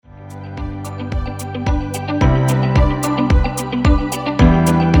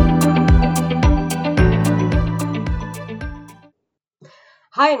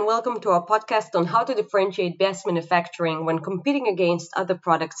Hi, and welcome to our podcast on how to differentiate BS manufacturing when competing against other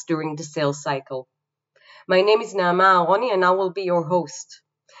products during the sales cycle. My name is Naama Aroni, and I will be your host.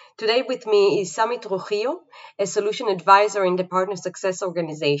 Today with me is Sami Trujillo, a solution advisor in the Partner Success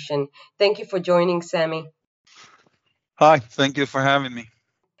Organization. Thank you for joining, Sami. Hi, thank you for having me.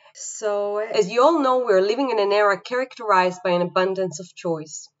 So, as you all know, we're living in an era characterized by an abundance of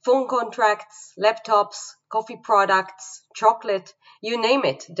choice. Phone contracts, laptops, coffee products, chocolate, you name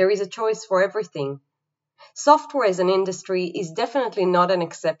it, there is a choice for everything. Software as an industry is definitely not an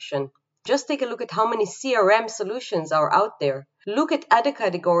exception. Just take a look at how many CRM solutions are out there. Look at other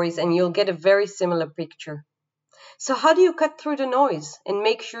categories and you'll get a very similar picture. So, how do you cut through the noise and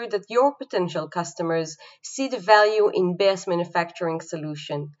make sure that your potential customers see the value in BS manufacturing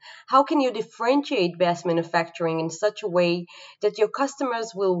solution? How can you differentiate BS manufacturing in such a way that your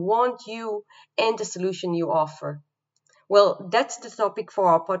customers will want you and the solution you offer? Well, that's the topic for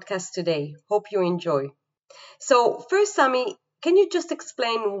our podcast today. Hope you enjoy. So, first, Sami, can you just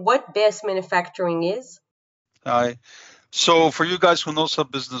explain what BS manufacturing is? Hi. So for you guys who know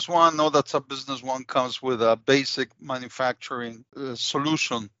Sub Business One, know that Sub Business One comes with a basic manufacturing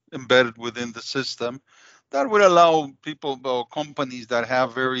solution embedded within the system that will allow people or companies that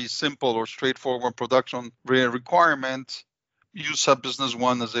have very simple or straightforward production requirements use Sub Business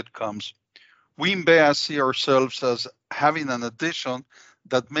One as it comes. We in BEA see ourselves as having an addition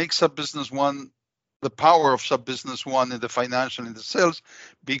that makes Sub Business One, the power of Sub Business One in the financial and the sales,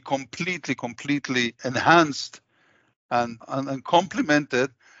 be completely enhanced and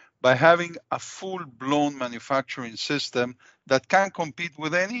complemented by having a full-blown manufacturing system that can compete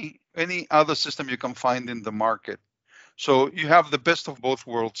with any other system you can find in the market. So you have the best of both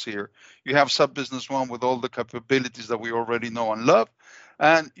worlds here. You have Sub Business One with all the capabilities that we already know and love,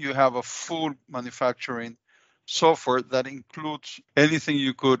 and you have a full manufacturing software that includes anything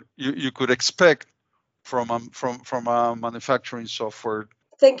you could expect from a manufacturing software.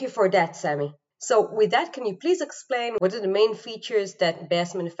 Thank you for that, Sami. So, with that, can you please explain what are the main features that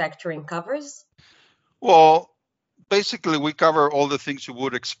BS manufacturing covers? Well, basically, we cover all the things you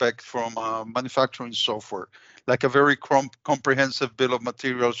would expect from manufacturing software, like a very comprehensive bill of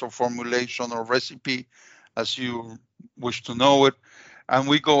materials or formulation or recipe, as you wish to know it. And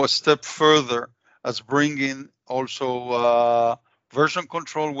we go a step further as bringing also version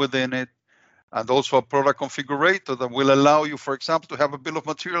control within it, and also a product configurator that will allow you, for example, to have a bill of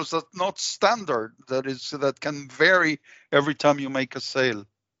materials that's not standard, that can vary every time you make a sale.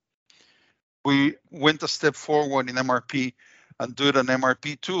 We went a step forward in MRP and did an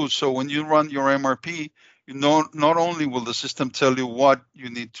MRP too. So when you run your MRP, you know not only will the system tell you what you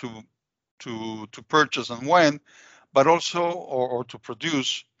need to purchase and when, but also or to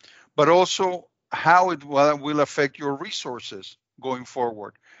produce, but also how it will affect your resources going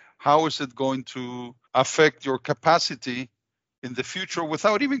forward. How is it going to affect your capacity in the future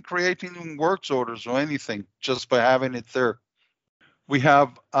without even creating works orders or anything, just by having it there? We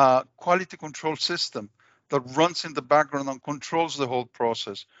have a quality control system that runs in the background and controls the whole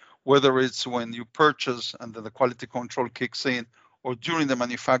process, whether it's when you purchase and then the quality control kicks in or during the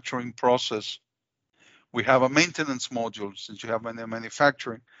manufacturing process. We have a maintenance module, since you have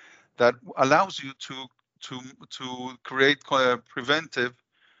manufacturing, that allows you to create preventive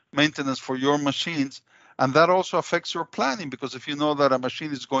maintenance for your machines. And that also affects your planning, because if you know that a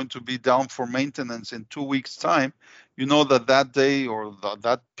machine is going to be down for maintenance in 2 weeks' time, you know that that day or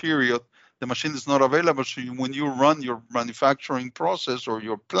that period, the machine is not available. So when you run your manufacturing process or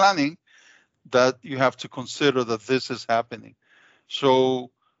your planning, that you have to consider that this is happening.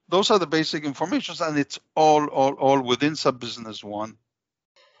 So those are the basic informations, and it's all within Sub Business One.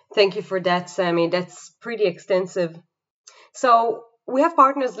 Thank you for that, Sami. That's pretty extensive. So, we have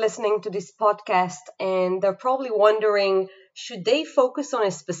partners listening to this podcast, and they're probably wondering, should they focus on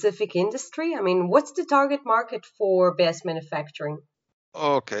a specific industry? I mean, what's the target market for BS manufacturing?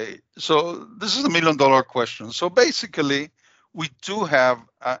 Okay, so this is $1 million question. So basically, we do have.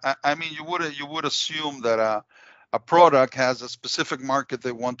 I mean, you would assume that a product has a specific market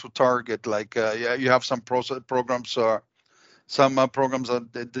they want to target. Like yeah, you have some process programs, some programs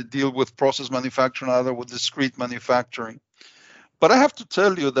that deal with process manufacturing, other with discrete manufacturing. But I have to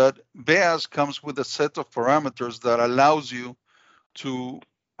tell you that BEAS comes with a set of parameters that allows you to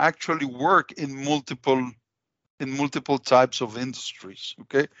actually work in multiple types of industries,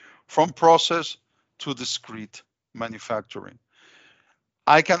 okay? From process to discrete manufacturing.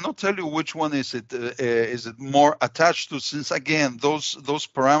 I cannot tell you which one is it more attached to, since again those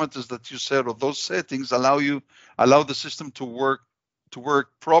parameters that you said or those settings allow the system to work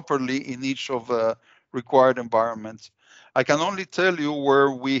properly in each of the required environments. I can only tell you where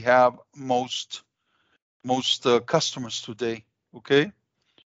we have most customers today, okay?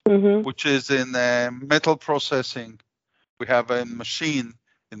 Which is in metal processing. We have a machine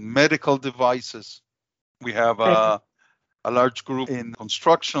in medical devices. We have a large group in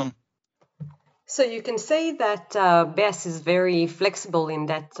construction. So you can say that BES is very flexible in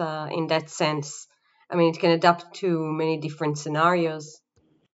that sense. I mean, it can adapt to many different scenarios.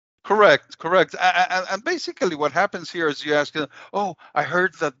 Correct. And basically what happens here is you ask, oh, I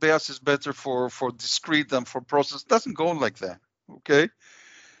heard that BES is better for discrete than for process. It doesn't go like that, okay?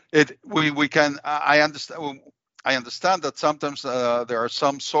 We can, I understand that sometimes there are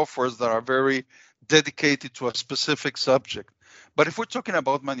some softwares that are very dedicated to a specific subject. But if we're talking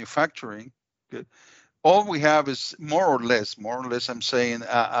about manufacturing, okay, all we have is more or less, I'm saying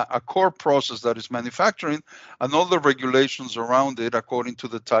a core process that is manufacturing and all the regulations around it according to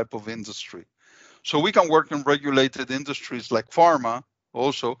the type of industry. So we can work in regulated industries like pharma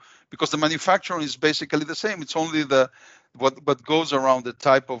also, because the manufacturing is basically the same. It's only what goes around the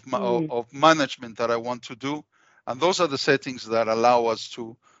type of management that I want to do. And those are the settings that allow us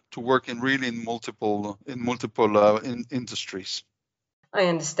to work in really in multiple industries. I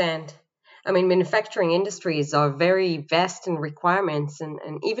understand. I mean, manufacturing industries are very vast in requirements, and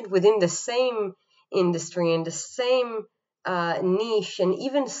even within the same industry and the same niche and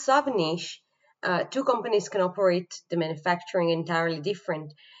even sub niche, two companies can operate the manufacturing entirely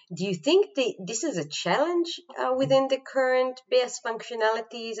different. Do you think this is a challenge within the current BS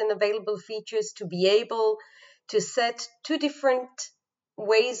functionalities and available features to be able to set two different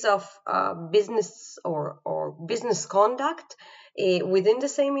ways of business or business conduct within the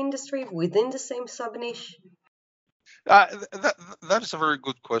same industry, within the same sub niche? That is a very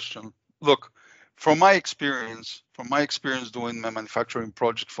good question. Look, from my experience doing my manufacturing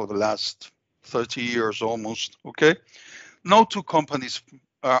project for the last 30 years almost, okay, no two companies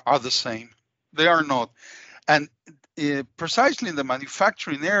are the same. They are not. And precisely in the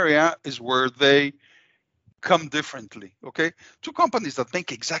manufacturing area is where they come differently, okay? Two companies that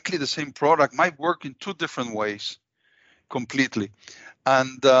make exactly the same product might work in two different ways completely.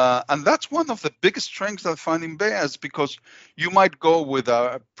 And that's one of the biggest strengths I find in BES, because you might go with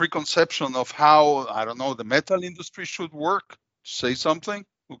a preconception of how, I don't know, the metal industry should work, say something,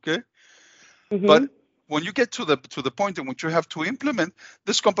 okay? But when you get to the point in which you have to implement,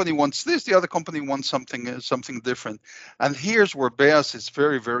 this company wants this, the other company wants something different. And here's where BES is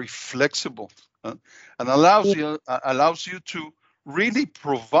very, very flexible and allows you to really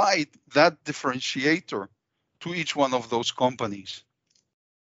provide that differentiator to each one of those companies.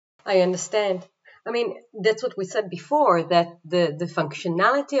 I understand. I mean, that's what we said before, that the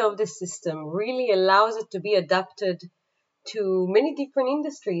functionality of the system really allows it to be adapted to many different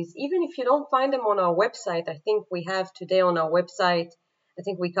industries, even if you don't find them on our website. I think we have today on our website, I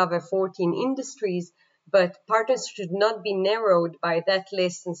think we cover 14 industries, but partners should not be narrowed by that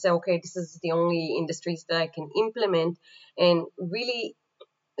list and say, okay, this is the only industries that I can implement, and really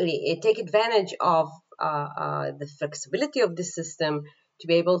take advantage of the flexibility of the system to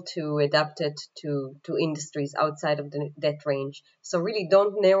be able to adapt it to industries outside of that range. So really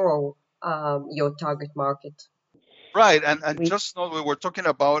don't narrow your target market. Right, and just know we were talking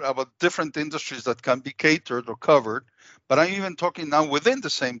about different industries that can be catered or covered, but I'm even talking now within the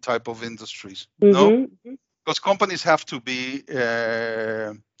same type of industries. No, because companies have to be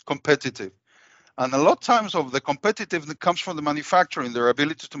competitive, and a lot of times of the competitiveness comes from the manufacturing, their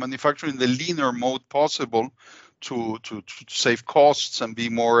ability to manufacture in the leaner mode possible to save costs and be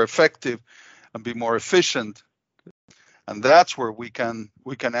more effective and be more efficient, and that's where we can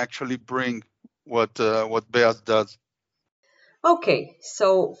actually bring what BES does. Okay,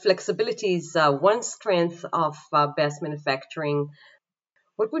 so flexibility is one strength of BES manufacturing.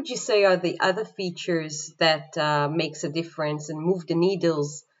 What would you say are the other features that makes a difference and move the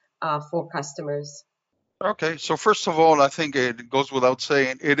needles for customers? Okay, so first of all, I think it goes without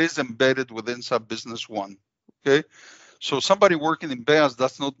saying, it is embedded within SAP Business One. Okay, so somebody working in BES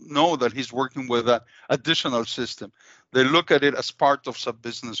does not know that he's working with an additional system. They look at it as part of SAP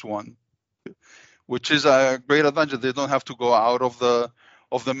Business One, which is a great advantage. They don't have to go out of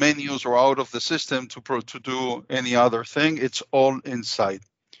the menus or out of the system to do any other thing. It's all inside.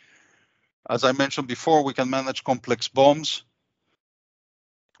 As I mentioned before, we can manage complex BOMs,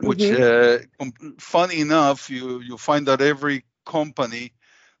 which funny enough, you find that every company,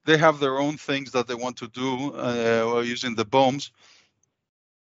 they have their own things that they want to do using the BOMs,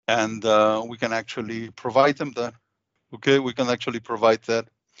 and we can actually provide them that. Okay, we can actually provide that.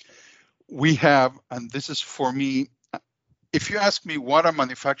 We have, and this is for me, if you ask me what a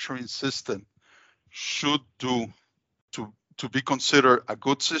manufacturing system should do, to be considered a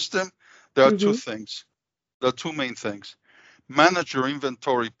good system, there are two things. There are two main things. Manage your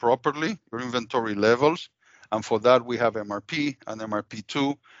inventory properly, your inventory levels. And for that, we have MRP and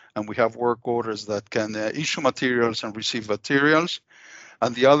MRP2, and we have work orders that can issue materials and receive materials.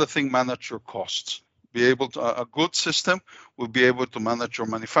 And the other thing, manage your costs. Be able to, a good system will be able to manage your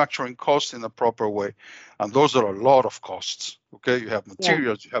manufacturing costs in a proper way. And those are a lot of costs. Okay, you have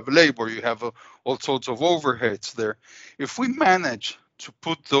materials, you have labor, you have all sorts of overheads there. If we manage to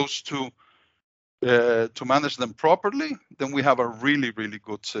put those two, to manage them properly, then we have a really, really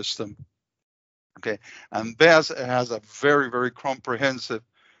good system. Okay, and BEAS has a very, very comprehensive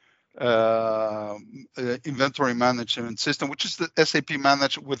inventory management system, which is the SAP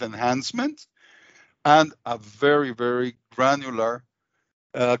Manage with Enhancement, and a very, very granular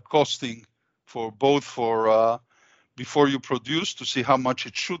costing for both for before you produce to see how much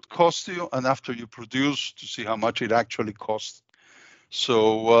it should cost you, and after you produce to see how much it actually costs.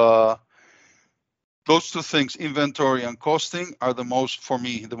 So those two things, inventory and costing, are for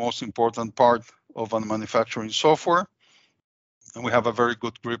me, the most important part of a manufacturing software. And we have a very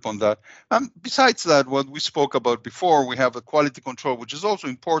good grip on that. And besides that, what we spoke about before, we have a quality control, which is also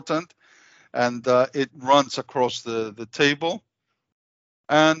important, and it runs across the table.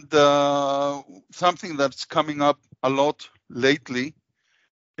 And something that's coming up a lot lately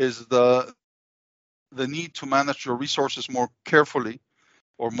is the need to manage your resources more carefully,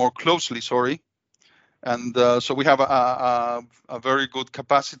 or more closely, sorry. And so we have a very good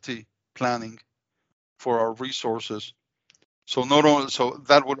capacity planning for our resources. So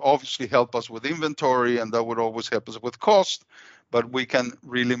that would obviously help us with inventory, and that would always help us with cost, but we can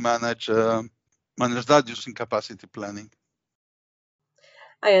really manage that using capacity planning.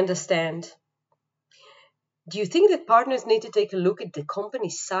 I understand. Do you think that partners need to take a look at the company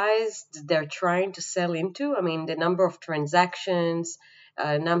size that they're trying to sell into? I mean, the number of transactions,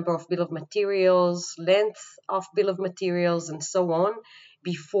 number of bill of materials, length of bill of materials, and so on,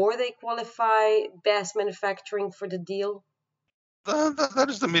 before they qualify BEAS manufacturing for the deal? That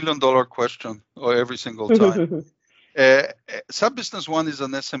is the $1 million question every single time. SAP Business One is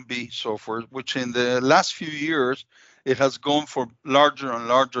an SMB software, which in the last few years, it has gone for larger and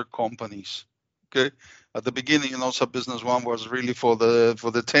larger companies. Okay, at the beginning, SAP Business One was really for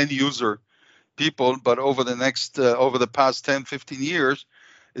the 10 user people, but over the past 10, 15 years,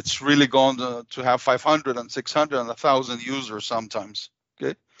 it's really gone to have 500 and 600 and 1,000 users sometimes.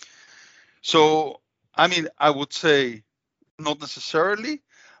 Okay, so I mean, I would say not necessarily,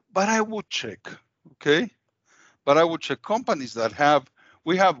 but I would check. Okay, but I would check companies that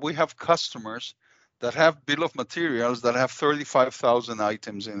we have customers that have bill of materials that have 35,000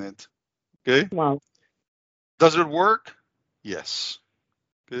 items in it. Okay. Wow. Does it work? Yes.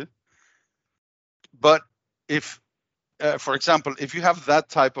 Okay. But if, for example, if you have that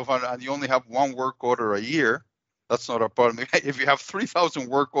type of, and you only have one work order a year, that's not a problem. If you have 3,000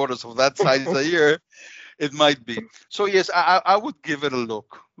 work orders of that size a year, it might be. So yes, I would give it a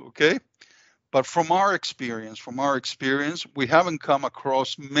look. Okay. But from our experience, we haven't come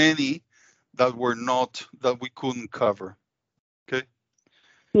across many that we couldn't cover. Okay.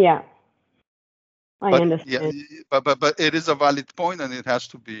 Yeah. I understand. Yeah, but it is a valid point, and it has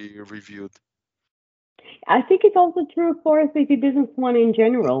to be reviewed. I think it's also true for SAP Business One in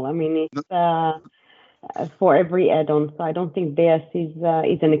general. I mean, it's for every add-on. So I don't think BEAS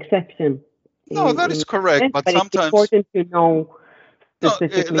is an exception. No, that is correct. But sometimes it's important to know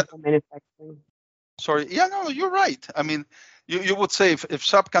specifically for manufacturing. Sorry. Yeah, no, you're right. I mean, you would say if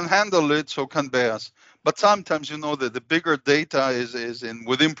SAP can handle it, so can BEAS. But sometimes that the bigger data is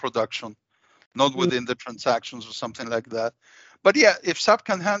within production, not within the transactions or something like that. But yeah, if SAP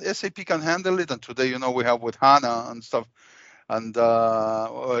can handle it, and today we have with HANA and stuff, and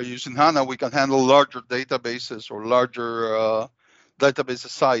using HANA we can handle larger databases or larger database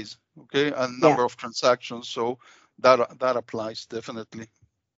size, okay, and number of transactions. So that applies definitely.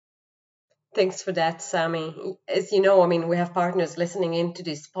 Thanks for that, Sami. As you know, I mean, we have partners listening into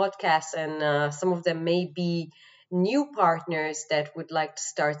this podcast, and some of them may be new partners that would like to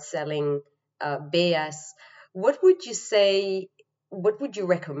start selling BEAS. What would you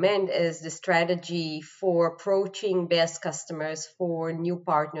recommend as the strategy for approaching BEAS customers for new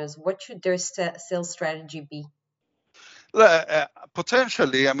partners? What should their sales strategy be?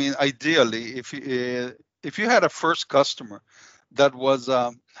 Potentially, I mean, ideally, if you had a first customer that was,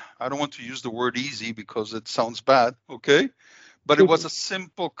 I don't want to use the word easy because it sounds bad, okay, but it was a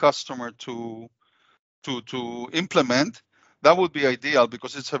simple customer to implement, that would be ideal,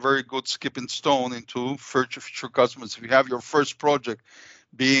 because it's a very good skipping stone into future customers. If you have your first project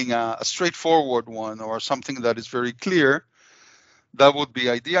being a straightforward one or something that is very clear, that would be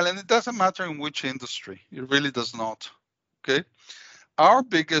ideal. And it doesn't matter in which industry, it really does not. Okay. Our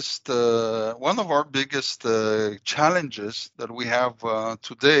biggest, one of our biggest challenges that we have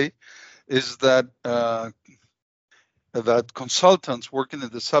today is that that consultants working in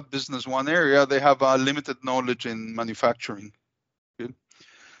the sub-business one area, they have a limited knowledge in manufacturing. Okay?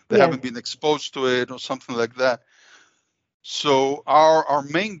 They haven't been exposed to it or something like that. So our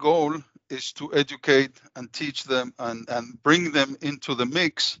main goal is to educate and teach them and bring them into the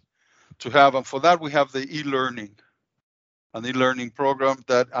mix to have, and for that we have the e-learning, an e-learning program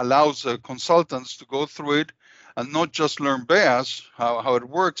that allows consultants to go through it and not just learn BEAS, how it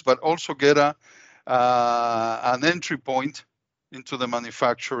works, but also get an entry point into the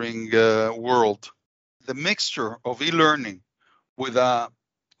manufacturing world. The mixture of e-learning with a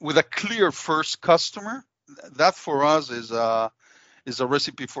clear first customer, that for us is a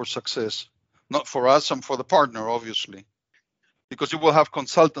recipe for success. Not for us and for the partner, obviously, because you will have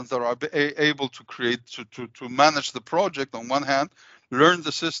consultants that are able to create, to manage the project on one hand, learn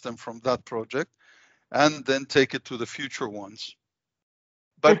the system from that project, and then take it to the future ones.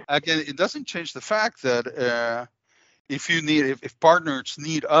 But again, it doesn't change the fact that if partners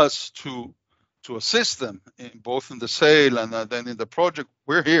need us to assist them both in the sale and then in the project,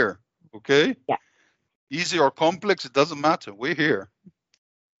 we're here. Okay. Yeah. Easy or complex, it doesn't matter. We're here.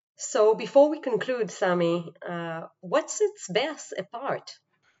 So before we conclude, Sami, what sets BEAS apart?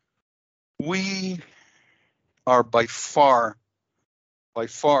 We are by far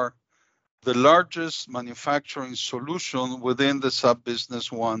the largest manufacturing solution within the sub-business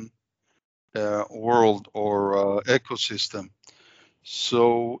one world or ecosystem.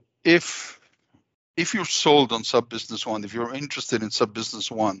 So if you're sold on sub-business one, if you're interested in sub-business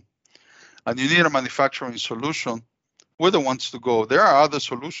one, and you need a manufacturing solution, we're the ones to go. There are other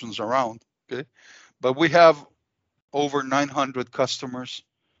solutions around, okay? But we have over 900 customers,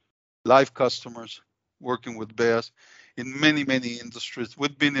 live customers working with BEAS in many, many industries.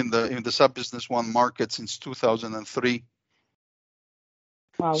 We've been in the sub-business one market since 2003.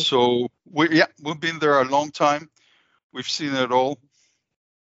 Wow. So we've been there a long time. We've seen it all,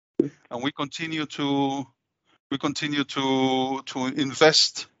 and we continue to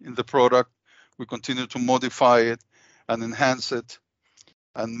invest in the product. We continue to modify it and enhance it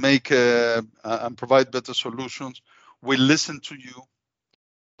and make and provide better solutions. We listen to you.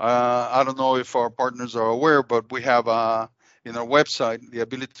 I don't know if our partners are aware, but we have in our website the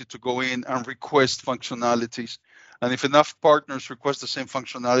ability to go in and request functionalities. And if enough partners request the same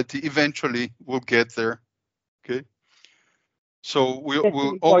functionality, eventually we'll get there. Okay. So we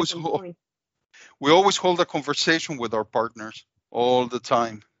always hold a conversation with our partners all the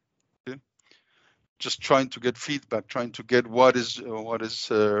time. Okay? Just trying to get feedback, trying to get what is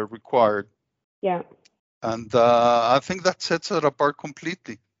required. Yeah. And I think that sets it apart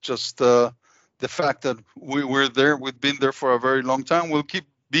completely. Just the fact that we're there, we've been there for a very long time, we'll keep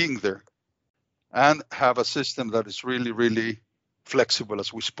being there, and have a system that is really, really flexible,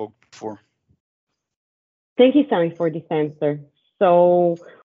 as we spoke before. Thank you, Sami, for this answer. So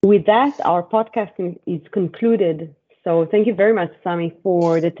with that, our podcast is concluded. So thank you very much, Sami,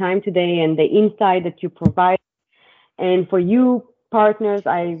 for the time today and the insight that you provide. And for you, partners,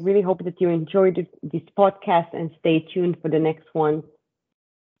 I really hope that you enjoyed this podcast and stay tuned for the next one.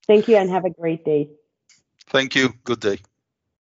 Thank you and have a great day. Thank you. Good day.